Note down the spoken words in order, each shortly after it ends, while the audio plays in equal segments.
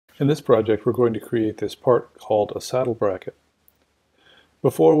In this project, we're going to create this part called a saddle bracket.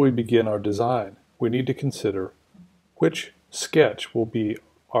 Before we begin our design, we need to consider which sketch will be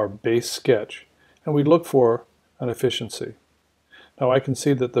our base sketch, and we look for an efficiency. Now I can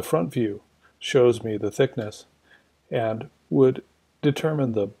see that the front view shows me the thickness and would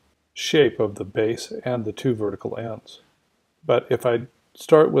determine the shape of the base and the two vertical ends. But if I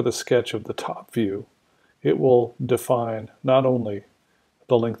start with a sketch of the top view, it will define not only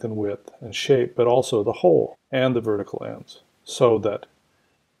the length and width and shape, but also the hole and the vertical ends, so that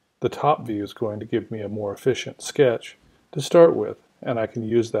the top view is going to give me a more efficient sketch to start with, and I can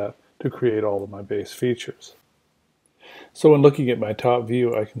use that to create all of my base features. So when looking at my top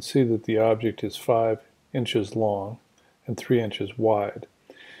view, I can see that the object is 5 inches long and 3 inches wide.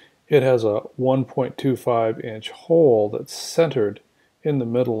 It has a 1.25 inch hole that's centered in the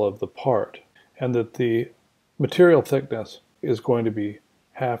middle of the part, and that the material thickness is going to be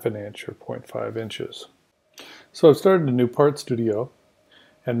 1/2 inch or 0.5 inches. So I've started a new part studio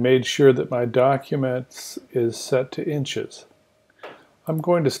and made sure that my document is set to inches. I'm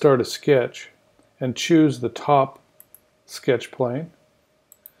going to start a sketch and choose the top sketch plane,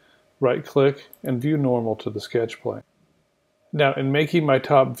 right click and view normal to the sketch plane. Now in making my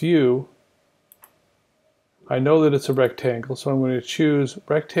top view, I know that it's a rectangle, so I'm going to choose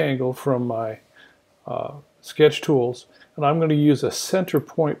rectangle from my sketch tools, and I'm going to use a center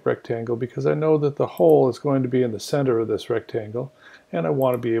point rectangle because I know that the hole is going to be in the center of this rectangle, and I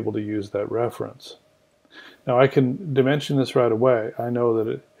want to be able to use that reference. Now I can dimension this right away. I know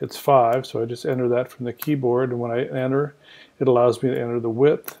that it's 5, so I just enter that from the keyboard, and when I enter, it allows me to enter the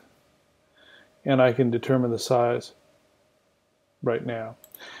width, and I can determine the size right now.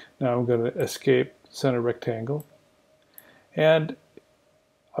 Now I'm going to escape center rectangle, and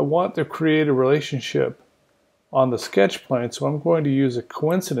I want to create a relationship on the sketch plane, so I'm going to use a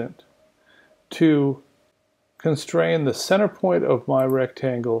coincident to constrain the center point of my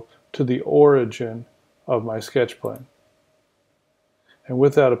rectangle to the origin of my sketch plane. And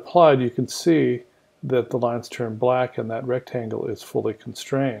with that applied, you can see that the lines turn black and that rectangle is fully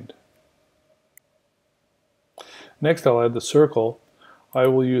constrained. Next, I'll add the circle. I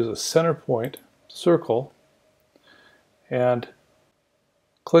will use a center point circle and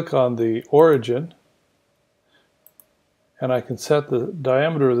click on the origin, and I can set the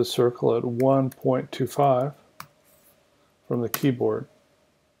diameter of the circle at 1.25 from the keyboard,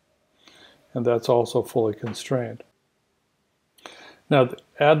 and that's also fully constrained. Now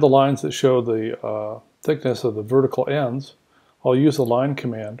add the lines that show the thickness of the vertical ends. I'll use the line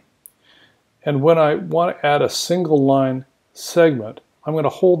command, and when I want to add a single line segment, I'm going to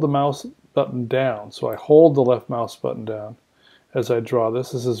hold the mouse button down. So I hold the left mouse button down as I draw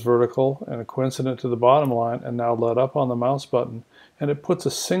this. This is vertical and coincident to the bottom line, and now let up on the mouse button, and it puts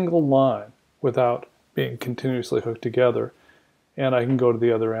a single line without being continuously hooked together. And I can go to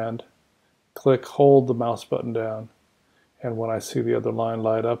the other end, click, hold the mouse button down, and when I see the other line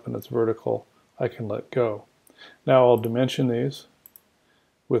light up and it's vertical, I can let go. Now I'll dimension these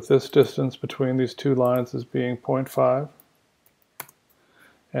with this distance between these two lines as being 0.5,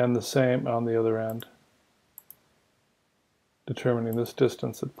 and the same on the other end, determining this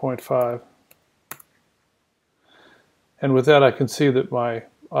distance at 0.5. And with that, I can see that my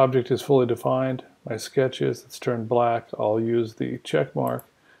object is fully defined. My sketch is, it's turned black. I'll use the check mark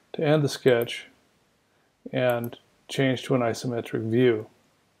to end the sketch and change to an isometric view.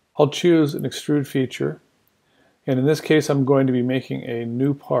 I'll choose an extrude feature, and in this case I'm going to be making a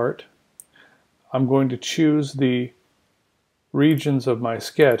new part. I'm going to choose the regions of my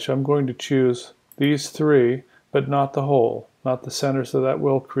sketch. I'm going to choose these 3, but not the hole, not the center, so that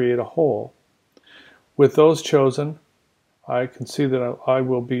will create a hole. With those chosen, I can see that I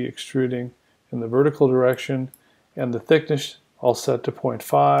will be extruding in the vertical direction, and the thickness I'll set to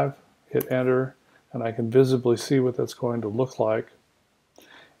 0.5, hit enter, and I can visibly see what that's going to look like.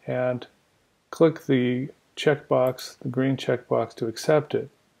 And click the checkbox, the green checkbox, to accept it.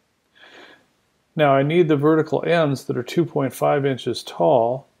 Now I need the vertical ends that are 2.5 inches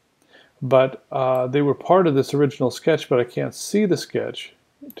tall, but they were part of this original sketch, but I can't see the sketch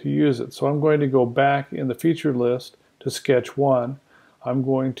to use it. So I'm going to go back in the feature list to sketch 1. I'm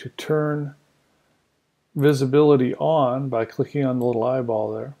going to turn visibility on by clicking on the little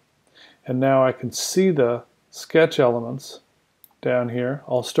eyeball there. And now I can see the sketch elements down here.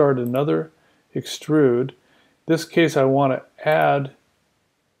 I'll start another extrude. In this case I want to add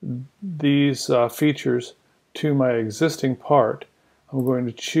these features to my existing part. I'm going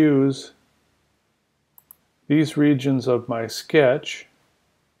to choose these regions of my sketch,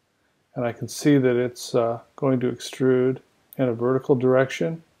 and I can see that it's going to extrude in a vertical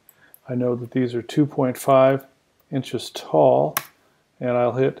direction. I know that these are 2.5 inches tall, and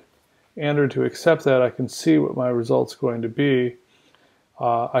I'll hit enter to accept that. I can see what my result's going to be.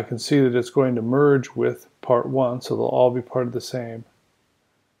 I can see that it's going to merge with part 1, so they'll all be part of the same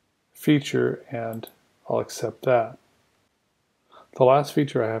feature, and I'll accept that. The last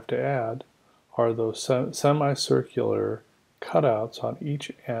feature I have to add are those semicircular cutouts on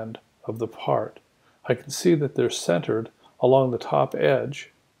each end of the part. I can see that they're centered along the top edge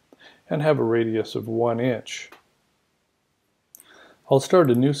and have a radius of 1 inch. I'll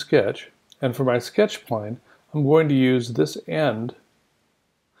start a new sketch, and for my sketch plane, I'm going to use this end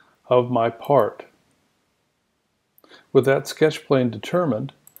of my part. With that sketch plane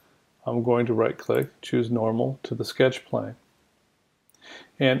determined, I'm going to right-click, choose Normal to the sketch plane.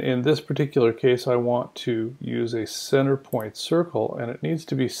 And in this particular case, I want to use a center point circle, and it needs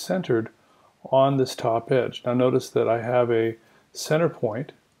to be centered on this top edge. Now notice that I have a center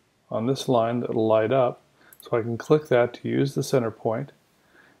point on this line that will light up, so I can click that to use the center point,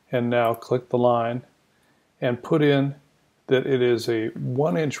 and now click the line and put in that it is a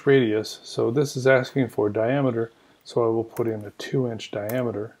 1 inch radius, so this is asking for diameter, so I will put in a 2-inch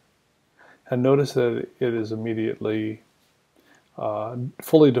diameter. And notice that it is immediately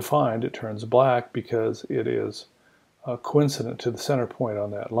fully defined. It turns black because it is coincident to the center point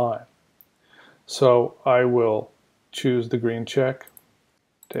on that line. So I will choose the green check.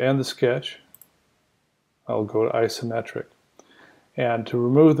 To end the sketch, I'll go to isometric. And to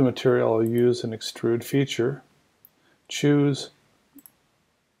remove the material, I'll use an extrude feature. Choose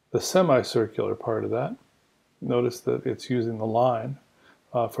the semicircular part of that. Notice that it's using the line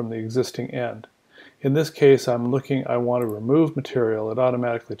from the existing end. In this case, I want to remove material. It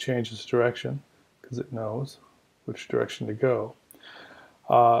automatically changes direction because it knows which direction to go.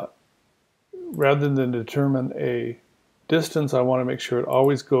 Rather than determine a distance, I want to make sure it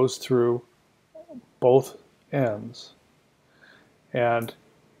always goes through both ends. And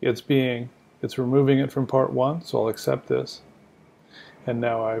it's removing it from part 1, so I'll accept this. And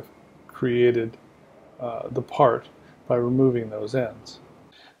now I've created the part by removing those ends.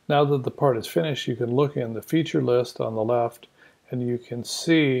 Now that the part is finished, you can look in the feature list on the left, and you can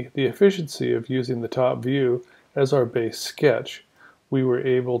see the efficiency of using the top view as our base sketch. We were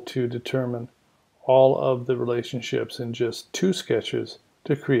able to determine all of the relationships in just 2 sketches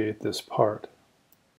to create this part.